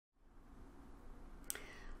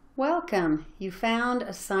Welcome. You found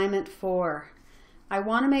assignment 4. I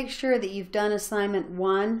want to make sure that you've done assignment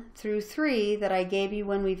 1 through 3 that I gave you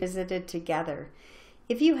when we visited together.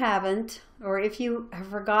 If you haven't, or if you have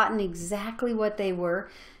forgotten exactly what they were,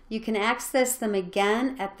 you can access them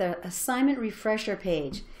again at the assignment refresher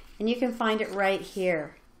page, and you can find it right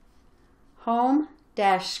here.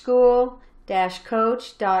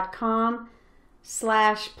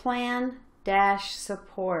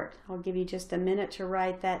 home-school-coach.com/plan-support. I'll give you just a minute to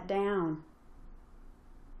write that down.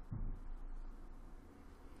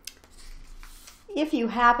 If you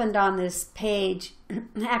happened on this page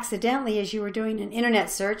accidentally as you were doing an internet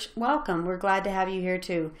search, welcome. We're glad to have you here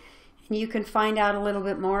too. And you can find out a little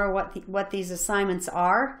bit more what these assignments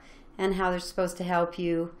are and how they're supposed to help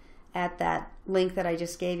you at that link that I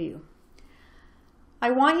just gave you.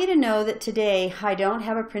 I want you to know that today I don't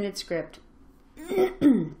have a printed script.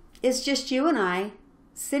 It's just you and I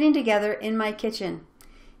sitting together in my kitchen.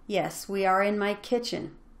 Yes, we are in my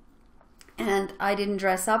kitchen. And I didn't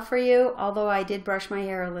dress up for you, although I did brush my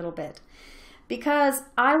hair a little bit, because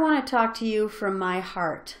I want to talk to you from my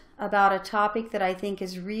heart about a topic that I think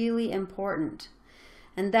is really important.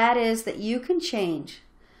 And that is that you can change.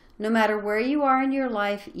 No matter where you are in your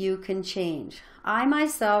life, you can change. I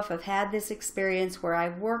myself have had this experience where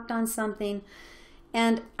I've worked on something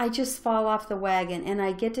and I just fall off the wagon and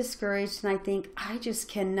I get discouraged and I think, I just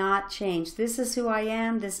cannot change. This is who I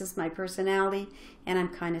am, this is my personality, and I'm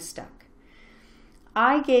kind of stuck.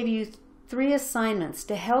 I gave you 3 assignments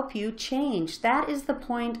to help you change. That is the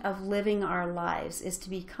point of living our lives, is to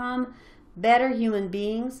become better human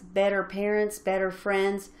beings, better parents, better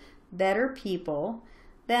friends, better people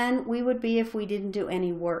than we would be if we didn't do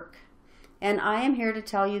any work. And I am here to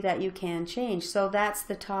tell you that you can change. So that's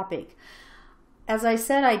the topic. As I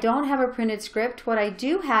said, I don't have a printed script. What I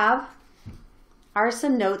do have are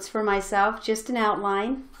some notes for myself, just an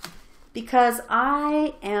outline, because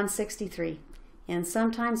I am 63. And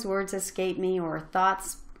sometimes words escape me or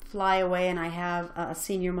thoughts fly away and I have a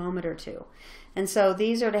senior moment or two. And so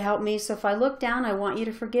these are to help me. So if I look down, I want you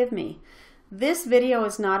to forgive me. This video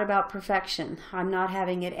is not about perfection. I'm not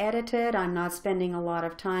having it edited. I'm not spending a lot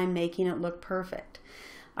of time making it look perfect.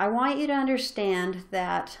 I want you to understand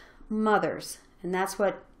that mothers, and that's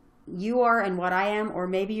what you are and what I am, or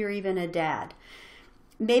maybe you're even a dad.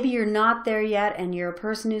 Maybe you're not there yet and you're a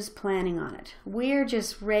person who's planning on it. We're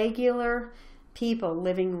just regular people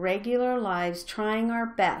living regular lives, trying our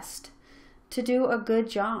best to do a good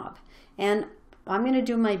job. And I'm going to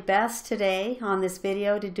do my best today on this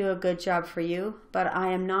video to do a good job for you, but I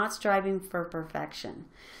am not striving for perfection.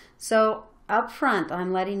 So up front,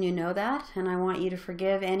 I'm letting you know that, and I want you to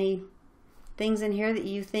forgive any things in here that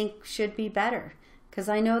you think should be better, because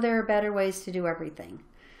I know there are better ways to do everything.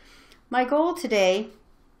 My goal today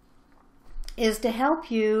is to help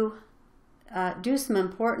you do some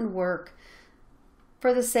important work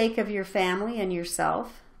for the sake of your family and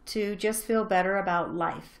yourself, to just feel better about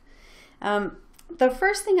life. The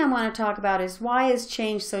first thing I want to talk about is, why is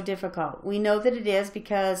change so difficult? We know that it is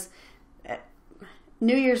because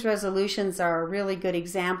New Year's resolutions are a really good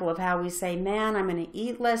example of how we say, man, I'm going to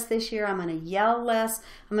eat less this year, I'm going to yell less,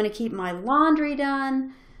 I'm going to keep my laundry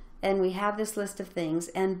done, and we have this list of things,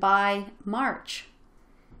 and by March,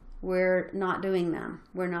 we're not doing them.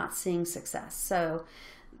 We're not seeing success. So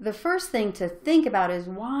the first thing to think about is,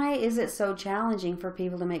 why is it so challenging for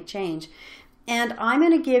people to make change? And I'm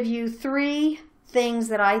going to give you 3 things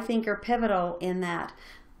that I think are pivotal in that.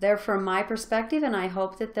 They're from my perspective, and I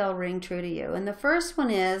hope that they'll ring true to you. And the first one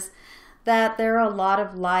is that there are a lot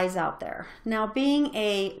of lies out there. Now, being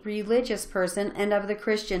a religious person and of the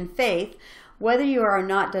Christian faith, whether you are or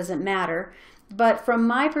not doesn't matter, but from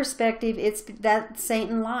my perspective, it's that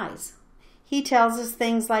Satan lies. He tells us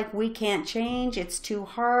things like, we can't change, it's too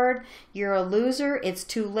hard, you're a loser, it's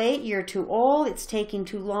too late, you're too old, it's taking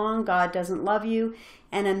too long, God doesn't love you,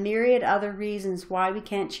 and a myriad other reasons why we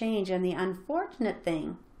can't change. And the unfortunate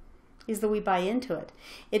thing is that we buy into it.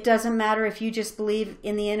 It doesn't matter if you just believe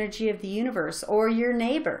in the energy of the universe, or your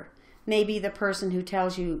neighbor, maybe the person who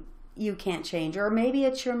tells you you can't change, or maybe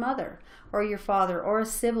it's your mother, or your father, or a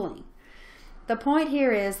sibling. The point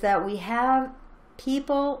here is that we have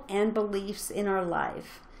people and beliefs in our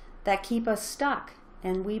life that keep us stuck,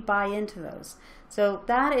 and we buy into those. So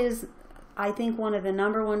that is, I think, one of the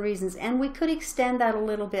 #1 reasons. And we could extend that a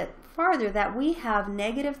little bit farther, that we have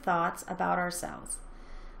negative thoughts about ourselves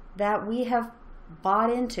that we have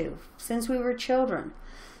bought into since we were children,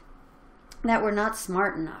 that we're not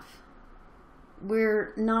smart enough,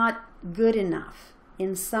 we're not good enough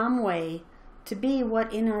in some way to be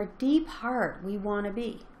what in our deep heart we want to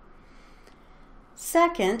be.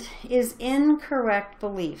 Second is incorrect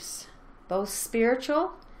beliefs, both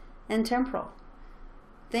spiritual and temporal.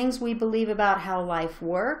 Things we believe about how life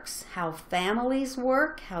works, how families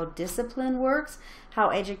work, how discipline works,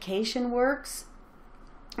 how education works,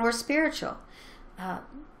 or spiritual.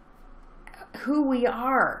 Who we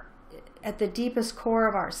are at the deepest core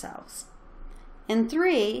of ourselves. And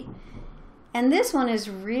three, and this one is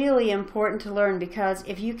really important to learn, because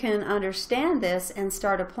if you can understand this and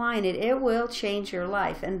start applying it, it will change your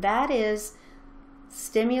life. And that is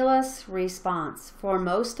stimulus response. For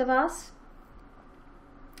most of us,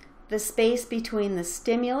 the space between the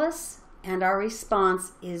stimulus and our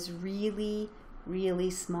response is really,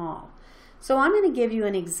 really small. So I'm going to give you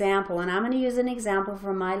an example, and I'm going to use an example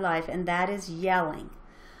from my life, and that is yelling.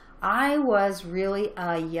 I was really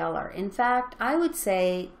a yeller. In fact, I would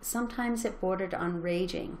say sometimes it bordered on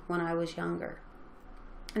raging when I was younger.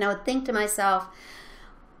 And I would think to myself,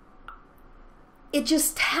 it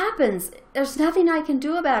just happens. There's nothing I can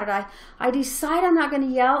do about it. I decide I'm not going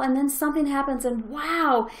to yell, and then something happens, and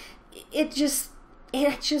wow, it just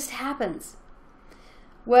happens.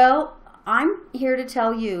 Well, I'm here to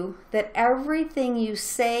tell you that everything you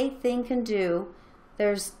say, think, and do,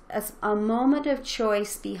 there's a moment of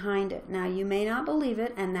choice behind it. Now, you may not believe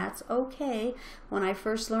it, and that's okay. When I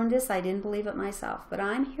first learned this, I didn't believe it myself. But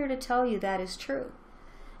I'm here to tell you that is true.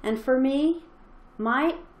 And for me,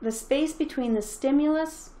 the space between the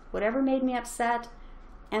stimulus, whatever made me upset,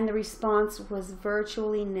 and the response was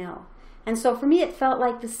virtually nil. And so for me, it felt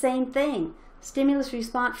like the same thing. Stimulus,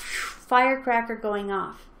 response, firecracker going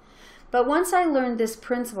off. But once I learned this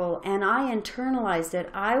principle and I internalized it,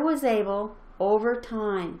 I was able, over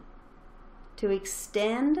time, to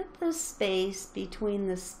extend the space between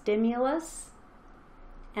the stimulus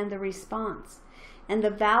and the response. And the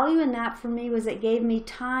value in that for me was it gave me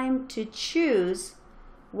time to choose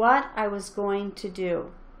what I was going to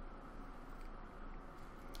do.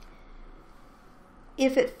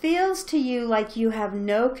 If it feels to you like you have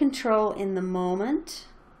no control in the moment,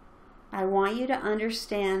 I want you to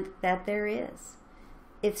understand that there is.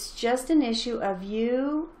 It's just an issue of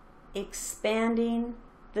you expanding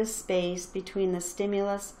the space between the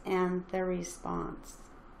stimulus and the response.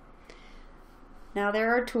 Now,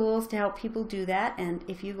 there are tools to help people do that, and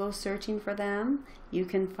if you go searching for them, you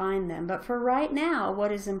can find them. But for right now,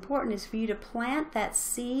 what is important is for you to plant that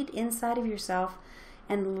seed inside of yourself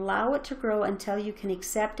and allow it to grow until you can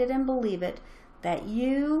accept it and believe it, that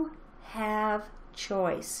you have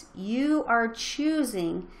choice. You are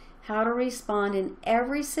choosing how to respond in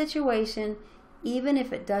every situation, even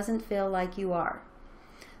if it doesn't feel like you are.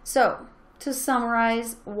 So, to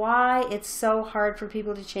summarize why it's so hard for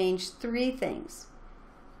people to change, 3 things.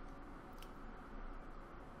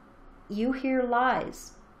 You hear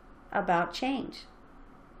lies about change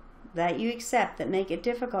that you accept that make it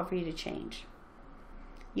difficult for you to change.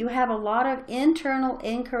 You have a lot of internal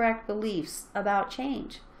incorrect beliefs about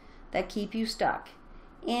change that keep you stuck.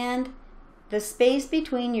 And the space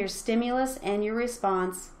between your stimulus and your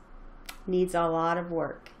response needs a lot of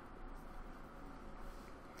work.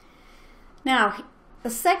 Now, the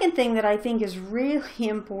second thing that I think is really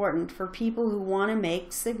important for people who want to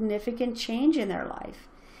make significant change in their life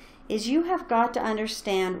is you have got to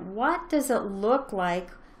understand, what does it look like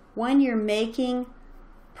when you're making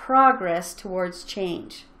progress towards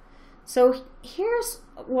change. So here's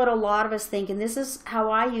what a lot of us think, and this is how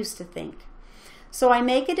I used to think. So I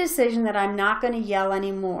make a decision that I'm not going to yell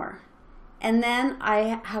anymore. And then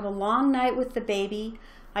I have a long night with the baby.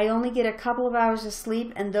 I only get a couple of hours of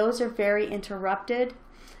sleep, and those are very interrupted.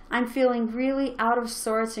 I'm feeling really out of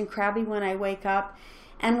sorts and crabby when I wake up.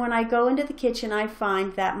 And when I go into the kitchen, I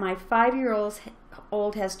find that my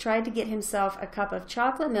 5-year-old has tried to get himself a cup of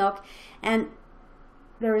chocolate milk, and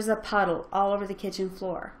there is a puddle all over the kitchen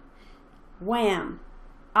floor. Wham!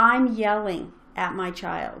 I'm yelling at my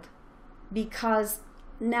child because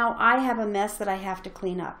now I have a mess that I have to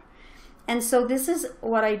clean up. And so this is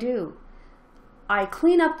what I do. I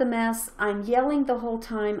clean up the mess. I'm yelling the whole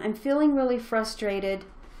time. I'm feeling really frustrated.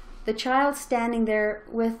 The child's standing there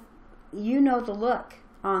with, the look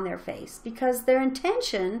on their face, because their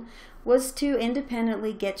intention was to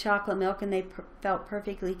independently get chocolate milk, and they felt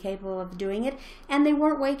perfectly capable of doing it, and they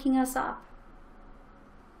weren't waking us up.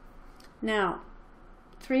 Now,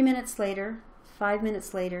 3 minutes later, 5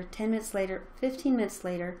 minutes later, 10 minutes later, 15 minutes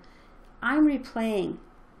later, I'm replaying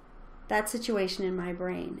that situation in my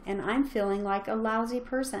brain, and I'm feeling like a lousy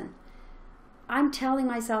person. I'm telling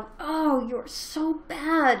myself, oh, you're so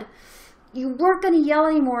bad. You weren't going to yell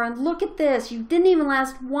anymore, and look at this. You didn't even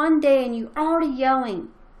last one day, and you're already yelling.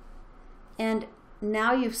 And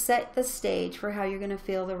now you've set the stage for how you're going to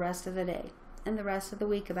feel the rest of the day. and the rest of the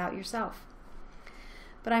week about yourself.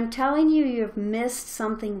 But I'm telling you, you've missed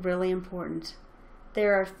something really important.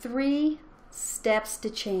 There are 3 steps to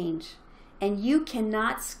change, and you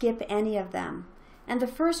cannot skip any of them. And the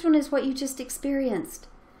first one is what you just experienced.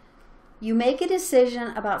 You make a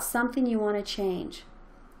decision about something you want to change,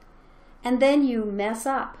 and then you mess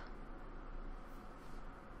up.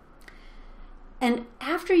 And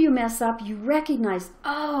after you mess up, you recognize,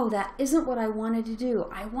 oh, that isn't what I wanted to do.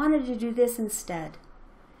 I wanted to do this instead.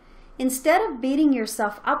 Instead of beating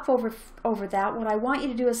yourself up over that, what I want you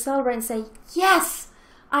to do is celebrate and say, yes,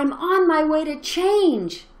 I'm on my way to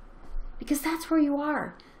change. Because that's where you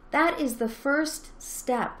are. That is the first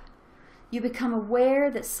step. You become aware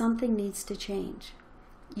that something needs to change.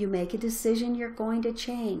 You make a decision you're going to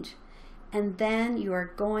change. And then you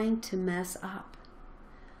are going to mess up.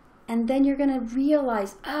 And then you're going to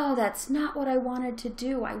realize, oh, that's not what I wanted to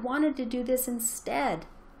do. I wanted to do this instead.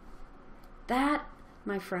 That,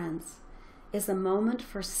 my friends, is a moment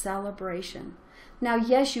for celebration. Now,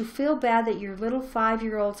 yes, you feel bad that your little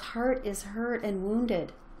 5-year-old's heart is hurt and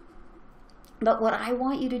wounded. But what I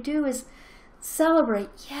want you to do is celebrate.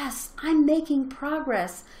 Yes, I'm making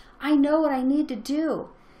progress. I know what I need to do.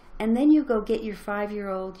 And then you go get your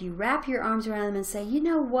 5-year-old, you wrap your arms around them and say, you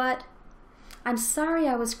know what? I'm sorry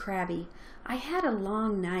I was crabby. I had a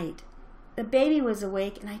long night. The baby was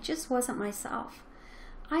awake and I just wasn't myself.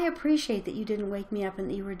 I appreciate that you didn't wake me up and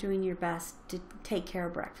that you were doing your best to take care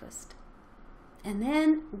of breakfast. And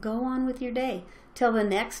then go on with your day. Till the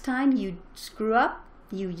next time you screw up,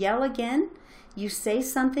 you yell again, you say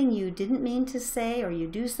something you didn't mean to say, or you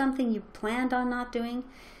do something you planned on not doing.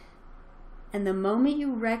 And the moment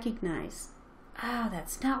you recognize,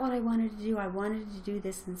 that's not what I wanted to do. I wanted to do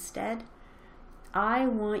this instead. I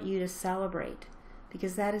want you to celebrate,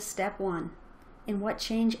 because that is step 1 in what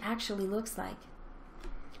change actually looks like.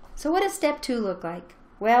 So what does step 2 look like?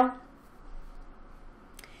 Well,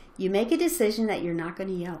 you make a decision that you're not going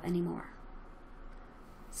to yell anymore.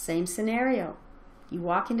 Same scenario. You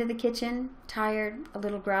walk into the kitchen, tired, a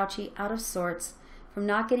little grouchy, out of sorts, from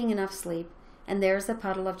not getting enough sleep, and there's a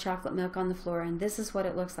puddle of chocolate milk on the floor, and this is what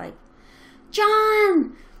it looks like.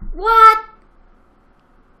 John! What?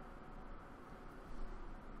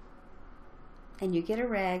 And you get a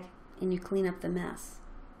rag and you clean up the mess.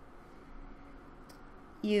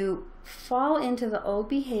 You fall into the old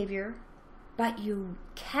behavior, but you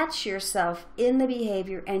catch yourself in the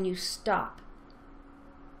behavior and you stop.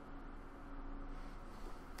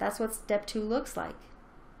 That's what step 2 looks like.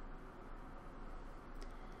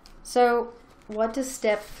 So what does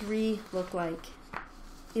step 3 look like?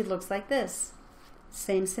 It looks like this.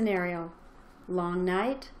 Same scenario. Long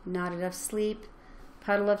night, not enough sleep,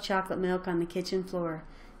 puddle of chocolate milk on the kitchen floor.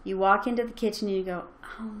 You walk into the kitchen and you go,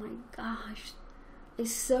 oh my gosh, I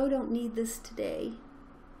so don't need this today.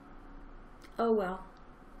 Oh well.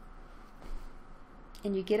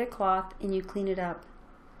 And you get a cloth and you clean it up.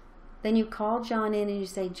 Then you call John in and you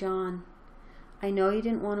say, John, I know you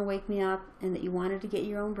didn't want to wake me up and that you wanted to get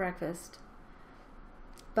your own breakfast,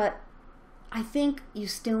 but I think you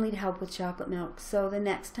still need help with chocolate milk. So the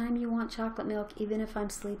next time you want chocolate milk, even if I'm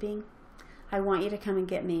sleeping, I want you to come and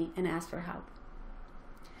get me and ask for help.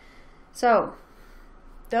 So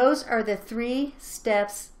those are the 3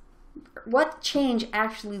 steps. What change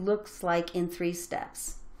actually looks like in 3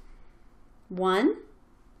 steps. 1,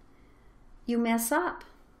 you mess up.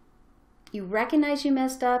 You recognize you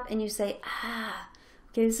messed up and you say,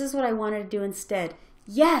 okay, this is what I wanted to do instead.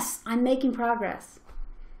 Yes, I'm making progress.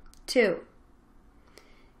 2,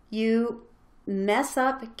 you mess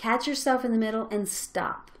up, catch yourself in the middle and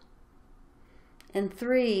stop. And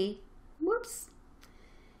 3, whoops,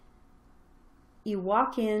 you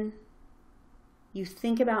walk in, you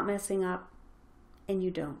think about messing up, and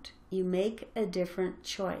you don't. You make a different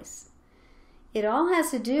choice. It all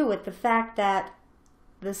has to do with the fact that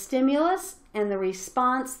the stimulus and the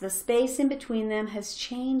response, the space in between them, has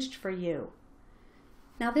changed for you.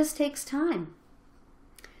 Now this takes time.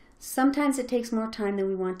 Sometimes it takes more time than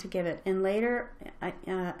we want to give it. And later,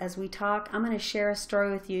 as we talk, I'm going to share a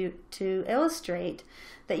story with you to illustrate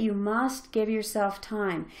that you must give yourself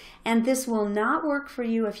time. And this will not work for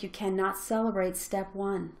you if you cannot celebrate step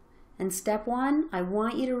 1. And step 1, I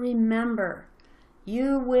want you to remember,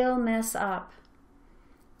 you will mess up.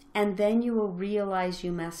 And then you will realize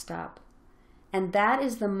you messed up. And that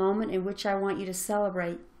is the moment in which I want you to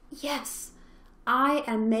celebrate. Yes, I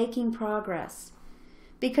am making progress.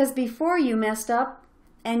 Because before you messed up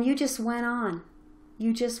and you just went on.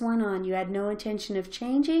 You just went on. You had no intention of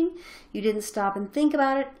changing. You didn't stop and think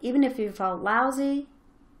about it. Even if you felt lousy,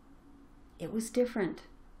 it was different.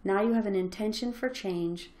 Now you have an intention for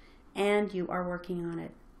change and you are working on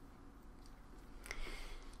it.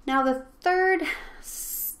 Now, the third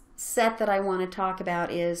set that I want to talk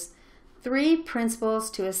about is 3 principles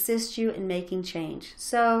to assist you in making change.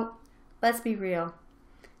 So let's be real.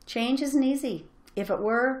 Change isn't easy. If it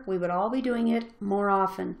were, we would all be doing it more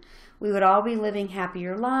often. We would all be living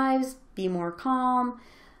happier lives, be more calm,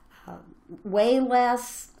 weigh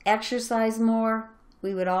less, exercise more.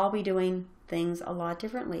 We would all be doing things a lot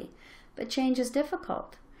differently. But change is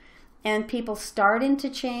difficult. And people start into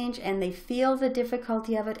change and they feel the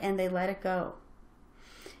difficulty of it and they let it go.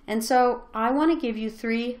 And so I want to give you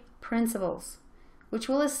 3 principles which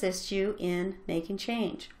will assist you in making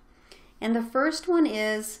change. And the first one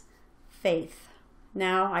is faith.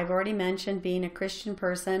 Now, I've already mentioned being a Christian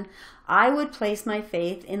person. I would place my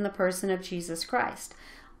faith in the person of Jesus Christ.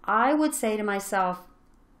 I would say to myself,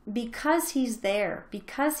 because he's there,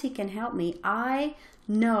 because he can help me, I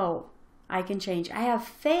know I can change. I have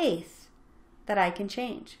faith that I can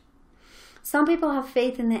change. Some people have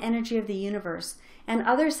faith in the energy of the universe, and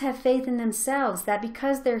others have faith in themselves that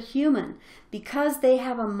because they're human, because they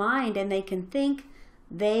have a mind and they can think,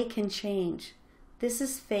 they can change. This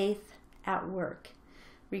is faith at work.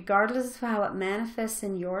 Regardless of how it manifests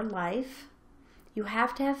in your life, you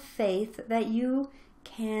have to have faith that you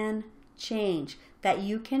can change, that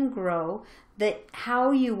you can grow, that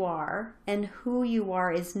how you are and who you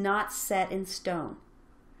are is not set in stone.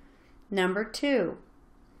 Number 2,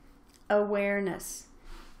 awareness.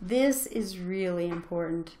 This is really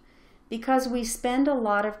important because we spend a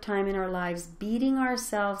lot of time in our lives beating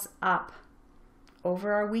ourselves up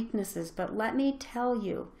over our weaknesses. But let me tell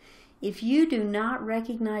you, if you do not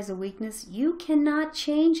recognize a weakness, you cannot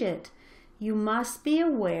change it. You must be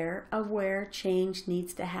aware of where change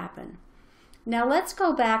needs to happen. Now let's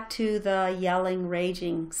go back to the yelling,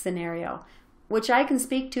 raging scenario, which I can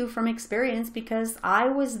speak to from experience because I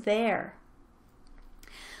was there.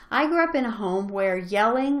 I grew up in a home where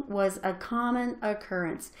yelling was a common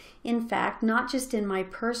occurrence. In fact, not just in my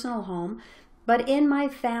personal home, but in my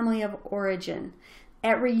family of origin.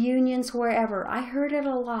 At reunions, wherever, I heard it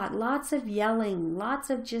a lot. Lots of yelling, lots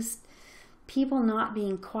of just people not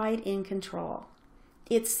being quite in control.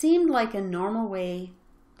 It seemed like a normal way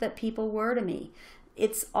that people were to me.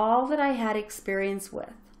 It's all that I had experience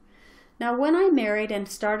with. Now, when I married and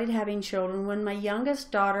started having children, when my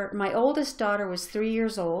oldest daughter was 3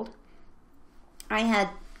 years old, I had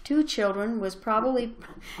 2 children, was probably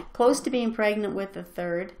close to being pregnant with the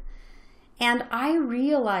 3rd, and I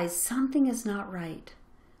realized something is not right.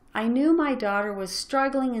 I knew my daughter was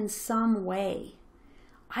struggling in some way.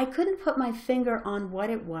 I couldn't put my finger on what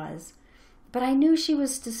it was, but I knew she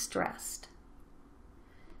was distressed.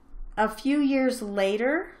 A few years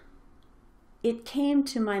later, it came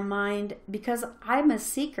to my mind because I'm a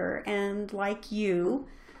seeker and like you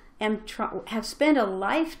have spent a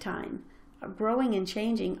lifetime growing and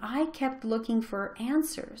changing. I kept looking for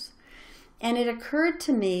answers. And it occurred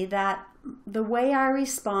to me that the way I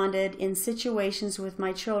responded in situations with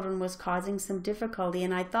my children was causing some difficulty.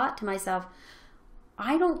 And I thought to myself,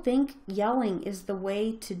 I don't think yelling is the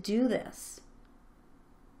way to do this.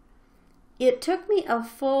 It took me a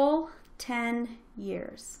full 10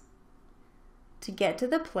 years to get to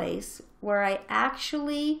the place where I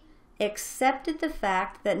actually accepted the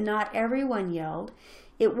fact that not everyone yelled.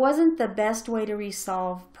 It wasn't the best way to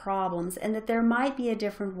resolve problems and that there might be a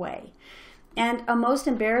different way. And a most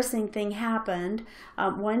embarrassing thing happened.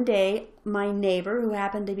 One day, my neighbor, who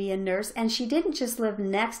happened to be a nurse, and she didn't just live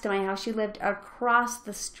next to my house, she lived across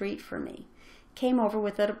the street from me, came over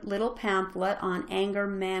with a little pamphlet on anger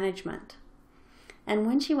management. And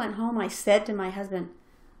when she went home, I said to my husband,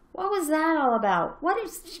 "What was that all about? What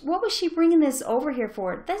was she bringing this over here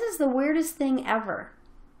for? This is the weirdest thing ever."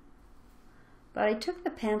 But I took the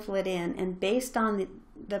pamphlet in, and based on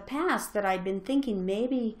the past that I'd been thinking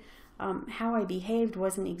maybe how I behaved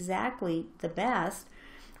wasn't exactly the best,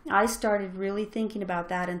 I started really thinking about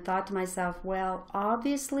that and thought to myself, well,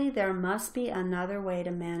 obviously there must be another way to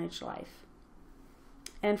manage life.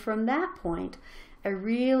 And from that point, I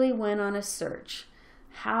really went on a search.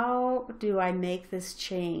 How do I make this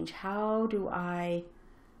change? How do I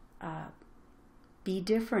be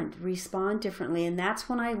different, respond differently? And that's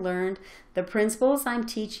when I learned the principles I'm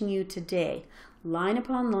teaching you today. Line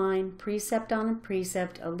upon line, precept on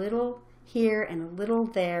precept, a little here and a little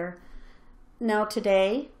there. Now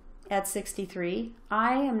today, at 63,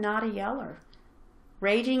 I am not a yeller.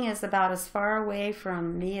 Raging is about as far away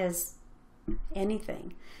from me as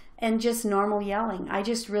anything. And just normal yelling. I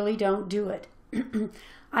just really don't do it.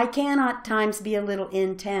 I can at times be a little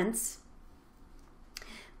intense,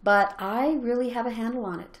 but I really have a handle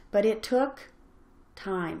on it. But it took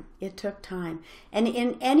time. It took time. And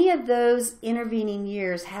in any of those intervening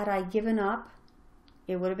years, had I given up,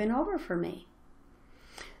 it would have been over for me.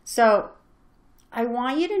 So I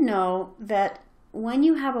want you to know that when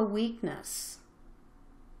you have a weakness,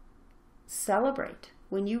 celebrate.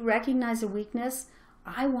 When you recognize a weakness,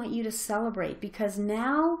 I want you to celebrate, because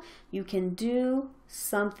now you can do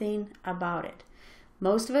something about it.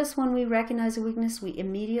 Most of us, when we recognize a weakness, we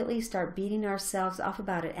immediately start beating ourselves up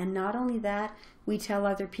about it. And not only that, we tell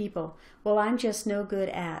other people, well, I'm just no good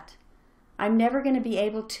at. I'm never going to be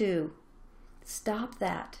able to. Stop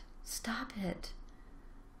that. Stop it.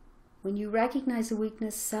 When you recognize a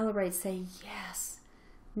weakness, celebrate. Say, yes,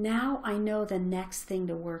 now I know the next thing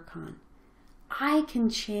to work on. I can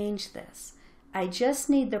change this. I just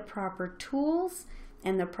need the proper tools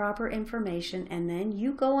and the proper information, and then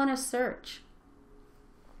you go on a search.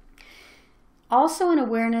 Also in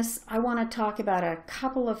awareness, I want to talk about a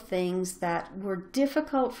couple of things that were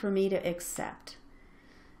difficult for me to accept.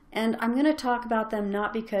 And I'm going to talk about them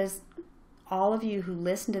not because all of you who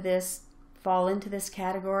listen to this fall into this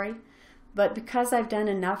category, but because I've done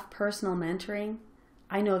enough personal mentoring,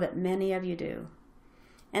 I know that many of you do.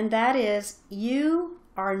 And that is, you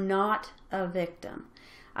are not a victim.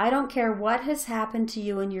 I don't care what has happened to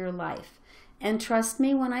you in your life. And trust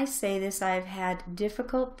me when I say this, I've had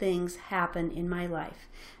difficult things happen in my life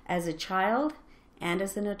as a child and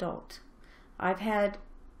as an adult. I've had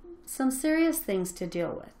some serious things to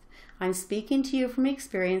deal with. I'm speaking to you from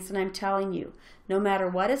experience, and I'm telling you, no matter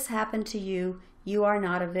what has happened to you, you are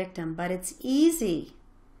not a victim. But it's easy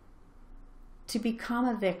to become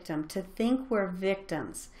a victim, to think we're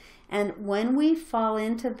victims. And when we fall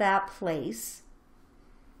into that place,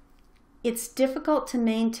 it's difficult to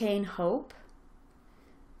maintain hope.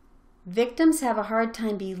 Victims have a hard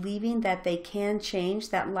time believing that they can change,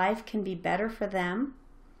 that life can be better for them.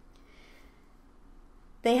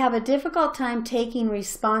 They have a difficult time taking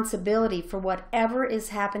responsibility for whatever is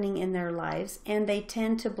happening in their lives, and they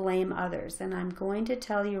tend to blame others. And I'm going to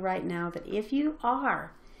tell you right now that if you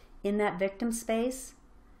are in that victim space,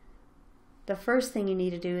 the first thing you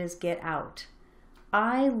need to do is get out.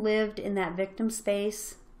 I lived in that victim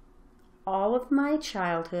space all of my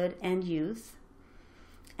childhood and youth,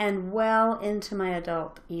 and well into my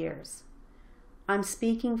adult years. I'm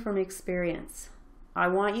speaking from experience. I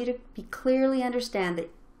want you to clearly understand that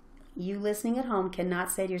you listening at home cannot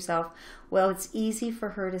say to yourself, well, it's easy for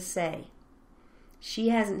her to say. She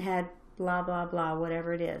hasn't had blah, blah, blah,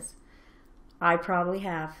 whatever it is. I probably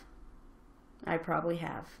have. I probably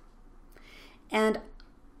have. And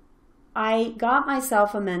I got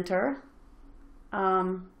myself a mentor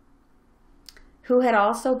who had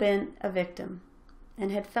also been a victim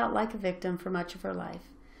and had felt like a victim for much of her life.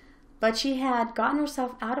 But she had gotten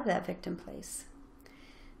herself out of that victim place.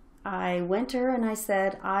 I went to her and I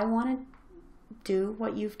said, I want to do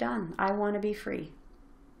what you've done. I want to be free.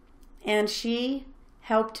 And she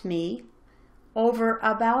helped me over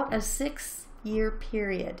about a 6-year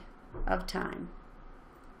period of time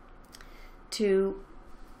to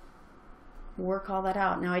work all that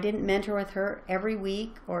out. Now, I didn't mentor with her every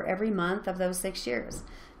week or every month of those 6 years.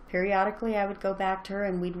 Periodically, I would go back to her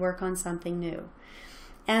and we'd work on something new.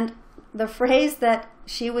 And the phrase that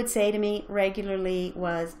she would say to me regularly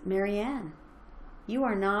was, Marianne, you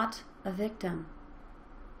are not a victim.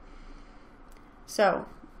 So,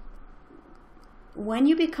 when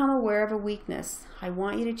you become aware of a weakness, I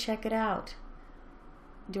want you to check it out.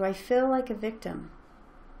 Do I feel like a victim?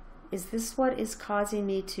 Is this what is causing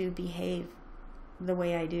me to behave the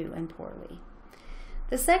way I do and poorly?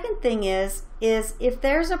 The second thing is if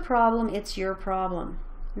there's a problem, it's your problem.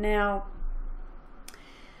 Now,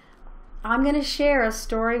 I'm going to share a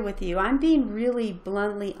story with you. I'm being really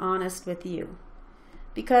bluntly honest with you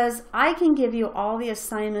because I can give you all the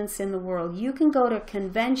assignments in the world. You can go to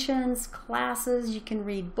conventions, classes, you can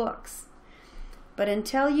read books. But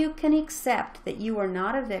until you can accept that you are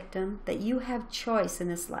not a victim, that you have choice in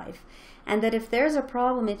this life, and that if there's a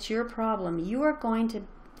problem, it's your problem, you are going to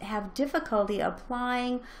have difficulty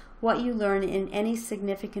applying what you learn in any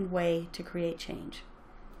significant way to create change.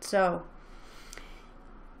 So,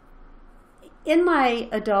 in my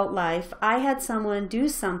adult life, I had someone do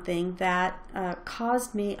something that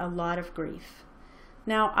caused me a lot of grief.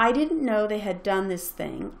 Now, I didn't know they had done this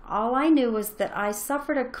thing. All I knew was that I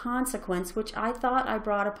suffered a consequence which I thought I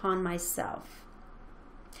brought upon myself.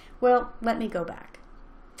 Well, let me go back.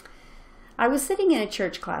 I was sitting in a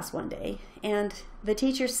church class one day, and the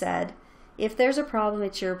teacher said, if there's a problem,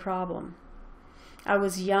 it's your problem. I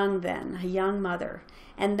was young then, a young mother,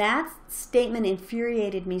 and that statement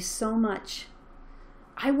infuriated me so much.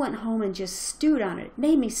 I went home and just stewed on it. It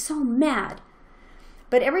made me so mad.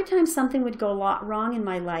 But every time something would go wrong in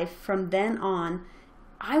my life from then on,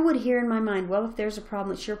 I would hear in my mind, well, if there's a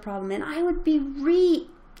problem, it's your problem. And I would be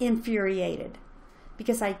re-infuriated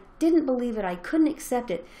because I didn't believe it. I couldn't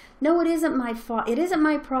accept it. No, it isn't my fault. It isn't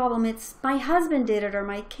my problem. It's my husband did it, or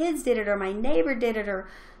my kids did it, or my neighbor did it, or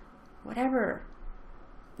whatever.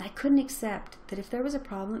 I couldn't accept that if there was a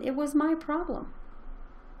problem, it was my problem.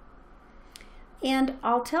 And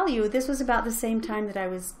I'll tell you, this was about the same time that I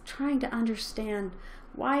was trying to understand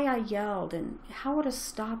why I yelled and how to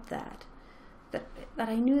stop that. That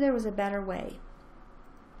I knew there was a better way.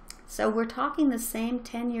 So we're talking the same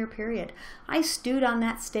 10-year period. I stewed on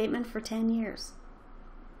that statement for 10 years.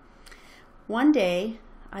 One day,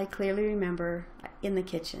 I clearly remember in the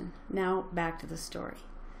kitchen. Now back to the story.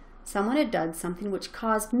 Someone had done something which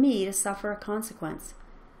caused me to suffer a consequence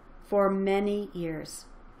for many years.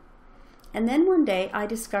 And then one day I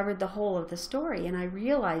discovered the whole of the story, and I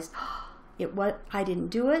realized I didn't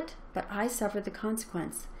do it, but I suffered the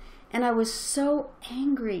consequence. And I was so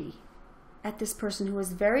angry at this person who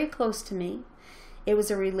was very close to me. It was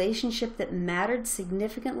a relationship that mattered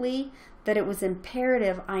significantly, that it was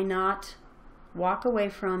imperative I not walk away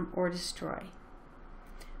from or destroy.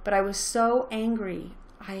 But I was so angry,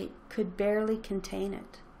 I could barely contain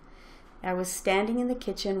it. I was standing in the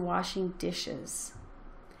kitchen washing dishes.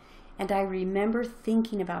 And I remember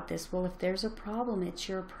thinking about this, well, if there's a problem, it's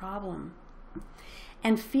your problem.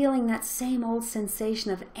 And feeling that same old sensation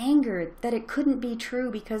of anger that it couldn't be true,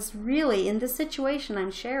 because really, in the situation I'm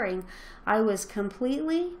sharing, I was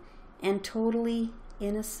completely and totally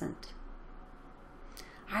innocent.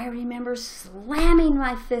 I remember slamming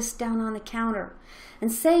my fist down on the counter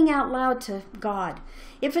and saying out loud to God,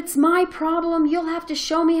 if it's my problem, you'll have to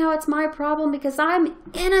show me how it's my problem because I'm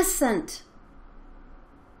innocent.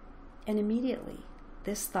 And immediately,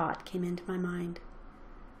 this thought came into my mind.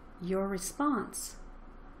 Your response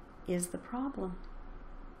is the problem.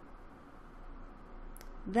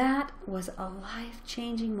 That was a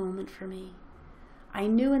life-changing moment for me. I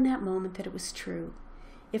knew in that moment that it was true.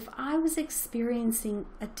 If I was experiencing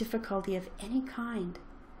a difficulty of any kind,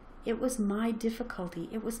 it was my difficulty,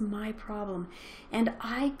 it was my problem, and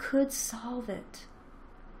I could solve it.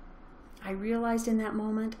 I realized in that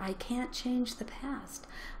moment, I can't change the past.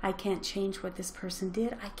 I can't change what this person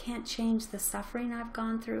did. I can't change the suffering I've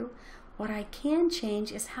gone through. What I can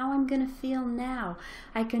change is how I'm going to feel now.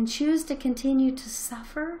 I can choose to continue to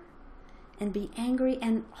suffer and be angry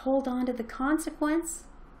and hold on to the consequence,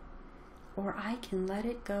 or I can let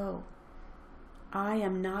it go. I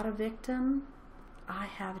am not a victim. I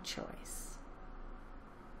have a choice.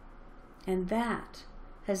 And that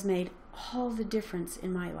has made all the difference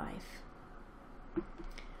in my life.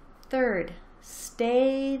 Third,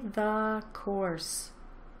 stay the course.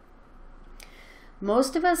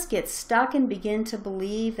 Most of us get stuck and begin to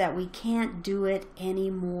believe that we can't do it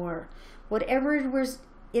anymore. Whatever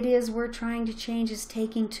it is we're trying to change is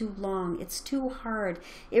taking too long. It's too hard.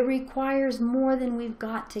 It requires more than we've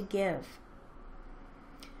got to give.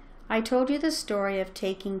 I told you the story of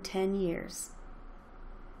taking 10 years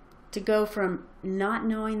to go from not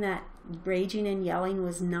knowing that raging and yelling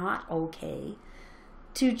was not okay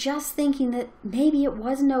to just thinking that maybe it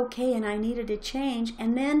wasn't okay and I needed to change,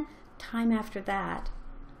 and then time after that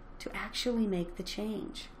to actually make the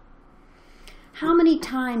change. How many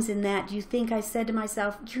times in that do you think I said to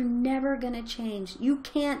myself, you're never going to change. You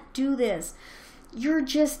can't do this. You're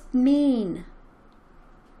just mean.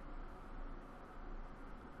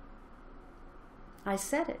 I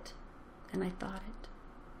said it and I thought it.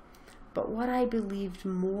 But what I believed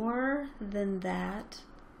more than that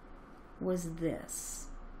was this: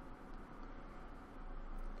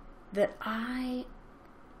 that I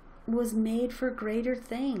was made for greater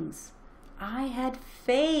things. I had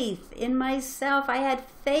faith in myself. I had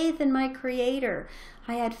faith in my Creator.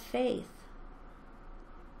 I had faith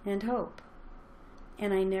and hope.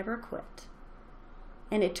 And I never quit.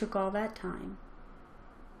 And it took all that time.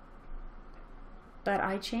 But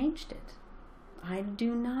I changed it. I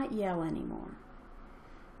do not yell anymore.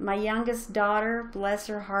 My youngest daughter, bless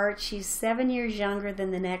her heart, she's 7 years younger than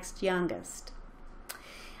the next youngest.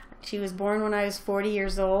 She was born when I was 40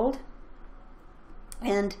 years old.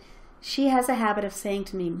 And she has a habit of saying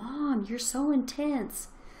to me, Mom, you're so intense.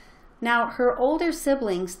 Now, her older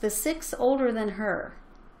siblings, the 6 older than her,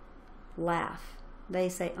 laugh. They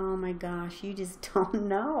say, oh my gosh, you just don't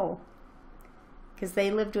know. Because they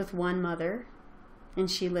lived with one mother and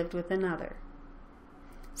she lived with another.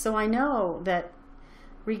 So I know that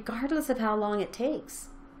regardless of how long it takes,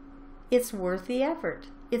 it's worth the effort.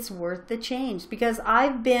 It's worth the change, because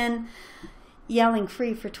I've been yelling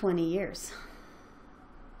free for 20 years.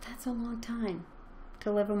 That's a long time.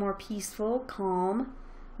 to live a more peaceful, calm,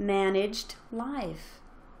 managed life.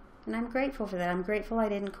 And I'm grateful for that. I'm grateful I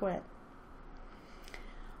didn't quit.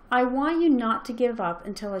 I want you not to give up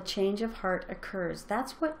until a change of heart occurs.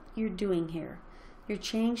 That's what you're doing here. You're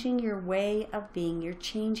changing your way of being. You're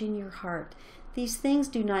changing your heart. These things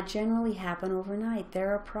do not generally happen overnight.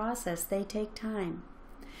 They're a process. They take time.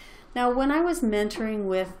 Now, when I was mentoring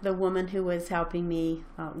with the woman who was helping me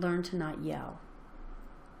learn to not yell,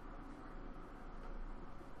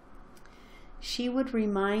 she would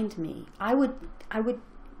remind me,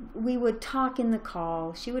 we would talk in the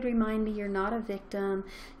call. She would remind me, you're not a victim.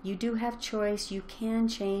 You do have choice. You can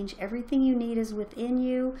change. Everything you need is within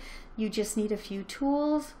you. You just need a few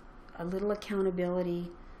tools, a little accountability,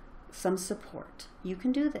 some support. You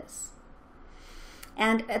can do this.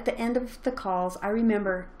 And at the end of the calls, I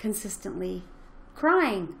remember consistently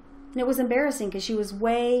crying. And it was embarrassing because she was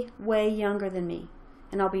way, way younger than me.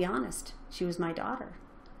 And I'll be honest, she was my daughter.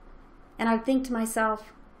 And I'd think to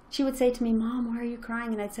myself, she would say to me, Mom, why are you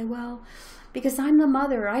crying? And I'd say, well, because I'm the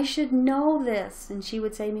mother. I should know this. And she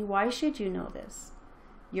would say to me, why should you know this?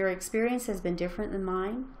 Your experience has been different than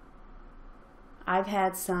mine. I've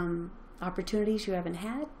had some opportunities you haven't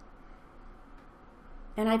had.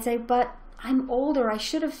 And I'd say, but I'm older. I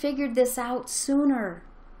should have figured this out sooner.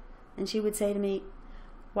 And she would say to me,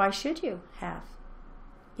 why should you have?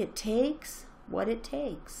 It takes what it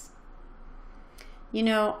takes. You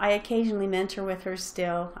know, I occasionally mentor with her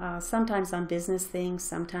still, sometimes on business things,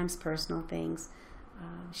 sometimes personal things.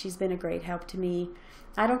 She's been a great help to me.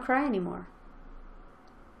 I don't cry anymore.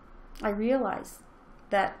 I realize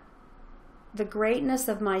that the greatness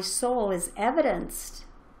of my soul is evidenced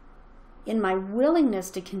in my willingness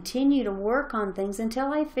to continue to work on things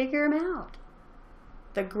until I figure them out.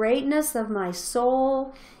 The greatness of my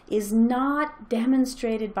soul is not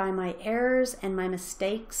demonstrated by my errors and my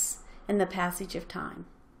mistakes and the passage of time.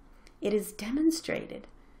 It is demonstrated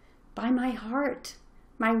by my heart,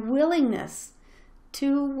 my willingness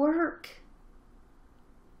to work.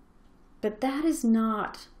 But that is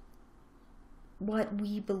not what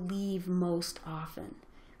we believe most often.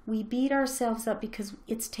 We beat ourselves up because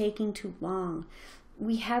it's taking too long.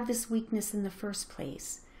 We have this weakness in the first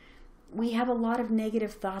place. We have a lot of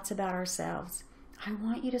negative thoughts about ourselves. I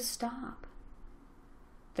want you to stop.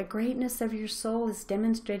 The greatness of your soul is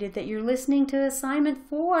demonstrated that you're listening to assignment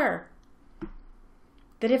 4.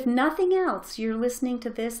 That if nothing else, you're listening to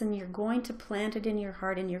this and you're going to plant it in your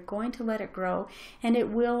heart and you're going to let it grow, and it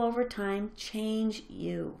will over time change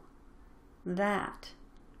you. That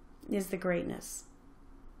is the greatness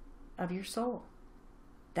of your soul.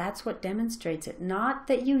 That's what demonstrates it. Not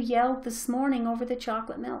that you yelled this morning over the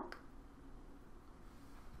chocolate milk.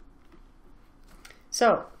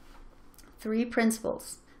 So, 3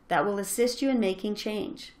 principles that will assist you in making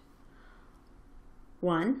change.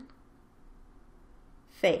 1,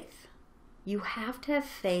 faith. You have to have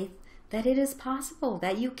faith that it is possible,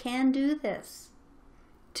 that you can do this.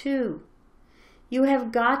 2, you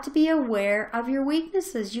have got to be aware of your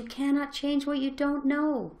weaknesses. You cannot change what you don't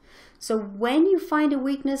know. So when you find a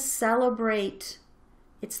weakness, celebrate.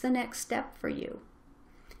 It's the next step for you.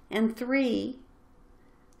 And 3,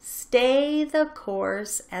 stay the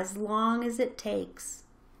course as long as it takes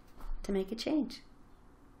to make a change.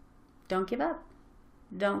 Don't give up.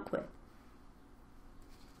 Don't quit.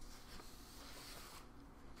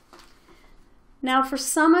 Now, for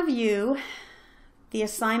some of you, the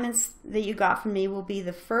assignments that you got from me will be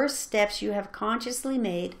the first steps you have consciously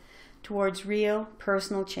made towards real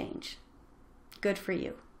personal change. Good for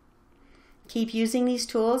you. Keep using these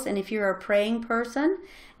tools, and if you're a praying person,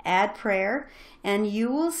 add prayer, and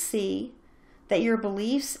you will see that your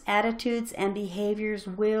beliefs, attitudes, and behaviors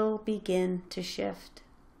will begin to shift.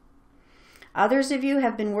 Others of you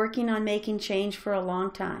have been working on making change for a long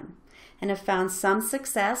time and have found some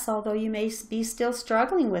success, although you may be still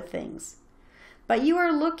struggling with things. But you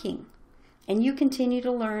are looking, and you continue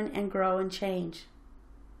to learn and grow and change.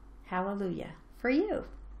 Hallelujah for you.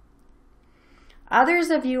 Others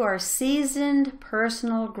of you are seasoned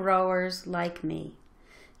personal growers like me.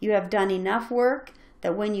 You have done enough work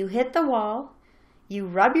that when you hit the wall, you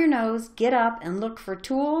rub your nose, get up, and look for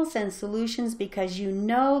tools and solutions because you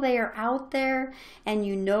know they are out there and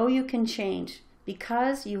you know you can change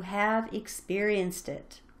because you have experienced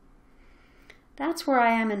it. That's where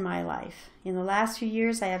I am in my life. In the last few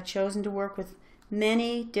years, I have chosen to work with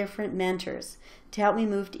many different mentors to help me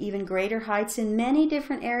move to even greater heights in many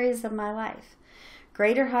different areas of my life.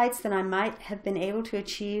 Greater heights than I might have been able to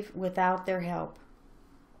achieve without their help.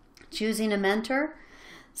 Choosing a mentor,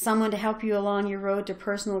 someone to help you along your road to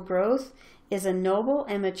personal growth, is a noble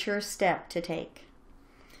and mature step to take.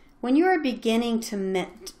 When you are beginning to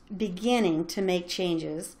make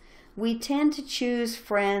changes, we tend to choose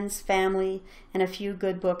friends, family, and a few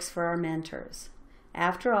good books for our mentors.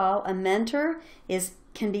 After all, a mentor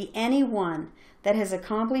can be anyone that has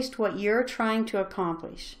accomplished what you're trying to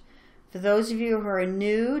accomplish. For those of you who are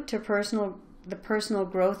new to the personal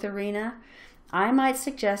growth arena, I might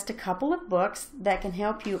suggest a couple of books that can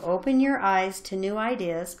help you open your eyes to new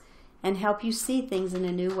ideas and help you see things in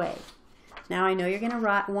a new way. Now, I know you're going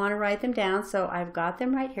to want to write them down, so I've got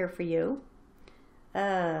them right here for you.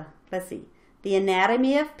 Let's see. The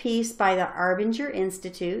Anatomy of Peace by the Arbinger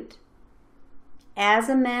Institute. As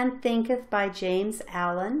a Man Thinketh by James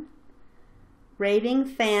Allen. Raving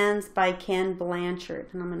Fans by Ken Blanchard.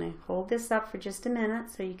 And I'm going to hold this up for just a minute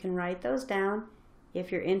so you can write those down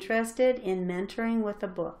if you're interested in mentoring with a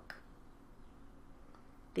book.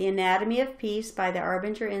 The Anatomy of Peace by the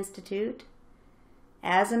Arbinger Institute.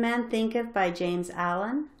 As a Man Thinketh by James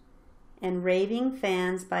Allen. And Raving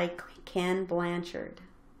Fans by Ken Blanchard.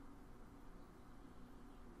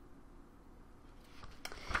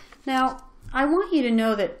 Now, I want you to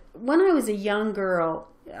know that when I was a young girl,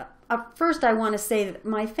 first I want to say that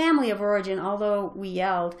my family of origin, although we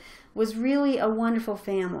yelled, was really a wonderful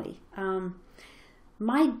family.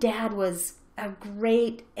 My dad was a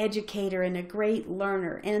great educator and a great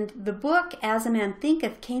learner, and the book As a Man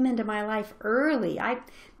Thinketh came into my life early,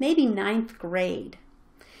 maybe 9th grade.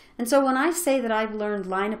 And so when I say that I've learned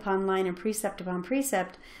line upon line and precept upon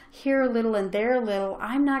precept, here a little and there a little,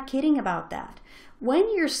 I'm not kidding about that.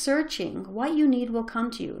 When you're searching, what you need will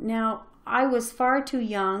come to you. Now, I was far too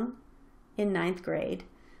young in 9th grade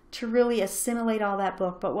to really assimilate all that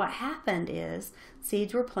book, but what happened is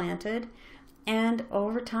seeds were planted, and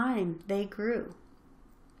over time they grew.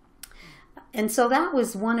 And so that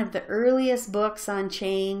was one of the earliest books on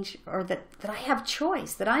change, or that I have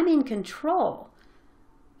choice, that I'm in control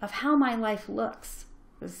of how my life looks.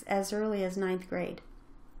 It was as early as 9th grade.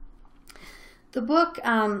 The book,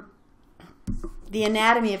 The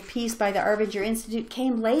Anatomy of Peace by the Arbinger Institute,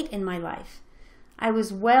 came late in my life. I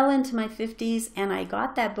was well into my 50s, and I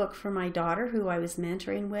got that book for my daughter, who I was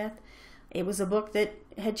mentoring with. It was a book that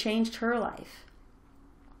had changed her life.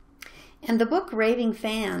 And the book Raving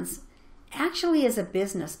Fans actually is a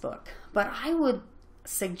business book, but I would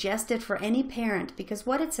suggest it for any parent, because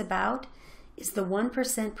what it's about is the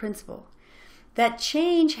 1% principle. That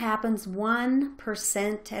change happens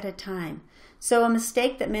 1% at a time. So a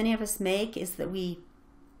mistake that many of us make is that we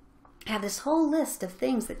have this whole list of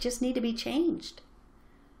things that just need to be changed.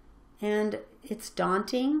 And it's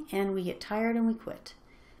daunting, and we get tired and we quit.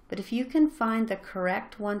 But if you can find the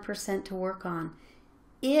correct 1% to work on,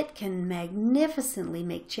 it can magnificently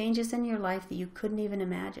make changes in your life that you couldn't even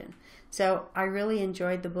imagine. So I really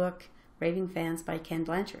enjoyed the book Raving Fans by Ken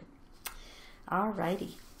Blanchard.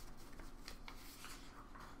 Alrighty.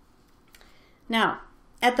 Now,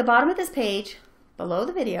 at the bottom of this page, below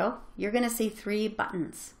the video, you're going to see 3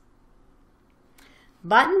 buttons.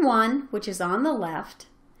 Button 1, which is on the left,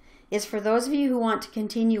 is for those of you who want to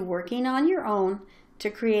continue working on your own to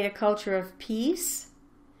create a culture of peace,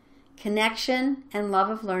 connection, and love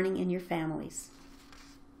of learning in your families.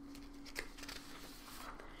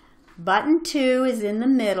 Button 2 is in the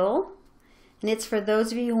middle, and it's for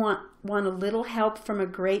those of you who want a little help from a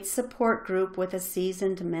great support group with a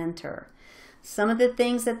seasoned mentor. Some of the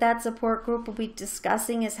things that support group will be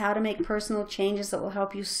discussing is how to make personal changes that will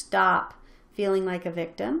help you stop feeling like a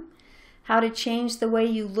victim, how to change the way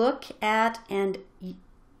you look at and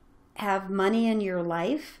have money in your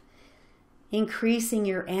life, increasing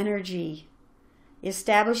your energy,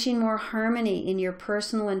 establishing more harmony in your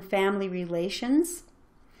personal and family relations,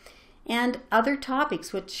 and other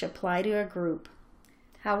topics which apply to a group.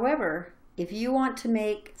 However, if you want to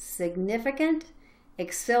make significant,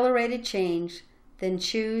 accelerated change, then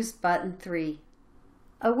choose button 3.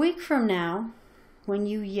 A week from now, when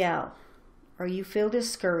you yell, or you feel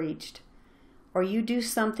discouraged, or you do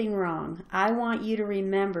something wrong, I want you to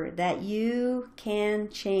remember that you can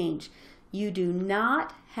change. You do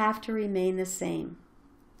not have to remain the same.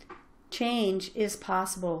 Change is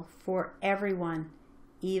possible for everyone,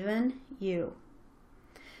 even you.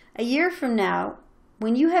 A year from now,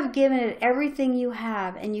 when you have given it everything you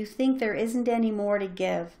have and you think there isn't any more to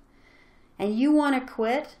give, and you want to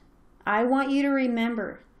quit, I want you to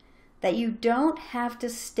remember that you don't have to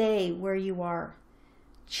stay where you are.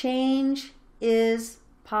 Change is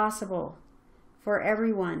possible for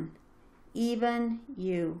everyone, even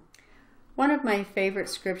you. One of my favorite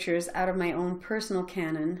scriptures out of my own personal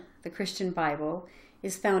canon, the Christian Bible,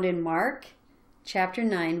 is found in Mark chapter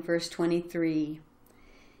 9, verse 23.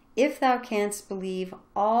 If thou canst believe,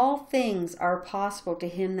 all things are possible to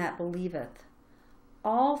him that believeth.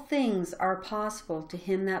 All things are possible to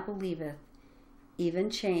him that believeth, even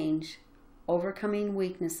change, overcoming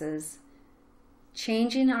weaknesses,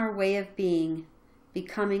 changing our way of being,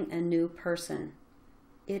 becoming a new person.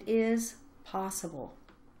 It is possible.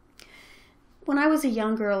 When I was a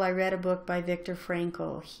young girl, I read a book by Viktor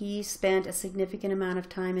Frankl. He spent a significant amount of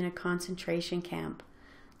time in a concentration camp.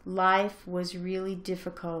 Life was really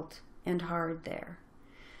difficult and hard there.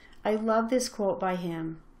 I love this quote by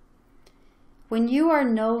him. When you are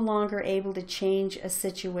no longer able to change a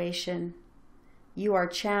situation, you are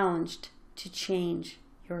challenged to change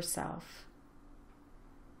yourself.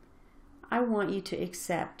 I want you to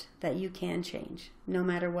accept that you can change, no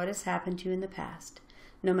matter what has happened to you in the past,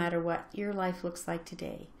 no matter what your life looks like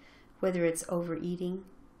today, whether it's overeating,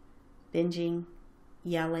 binging,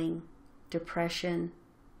 yelling, depression,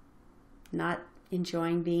 not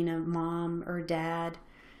enjoying being a mom or dad,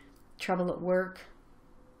 trouble at work,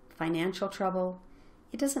 financial trouble.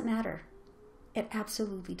 It doesn't matter. It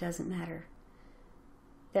absolutely doesn't matter.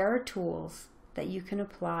 There are tools that you can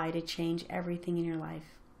apply to change everything in your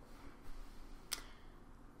life.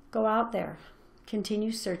 Go out there,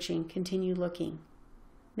 continue searching, continue looking,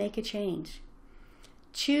 make a change.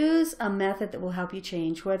 Choose a method that will help you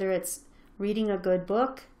change, whether it's reading a good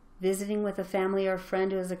book, visiting with a family or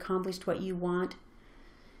friend who has accomplished what you want,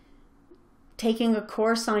 taking a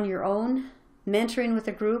course on your own, mentoring with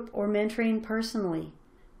a group, or mentoring personally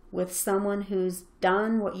with someone who's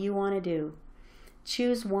done what you want to do.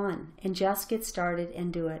 Choose one and just get started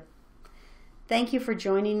and do it. Thank you for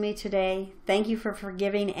joining me today. Thank you for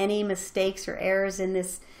forgiving any mistakes or errors in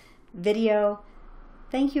this video.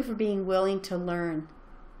 Thank you for being willing to learn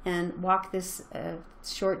and walk this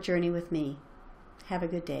short journey with me. Have a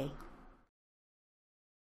good day.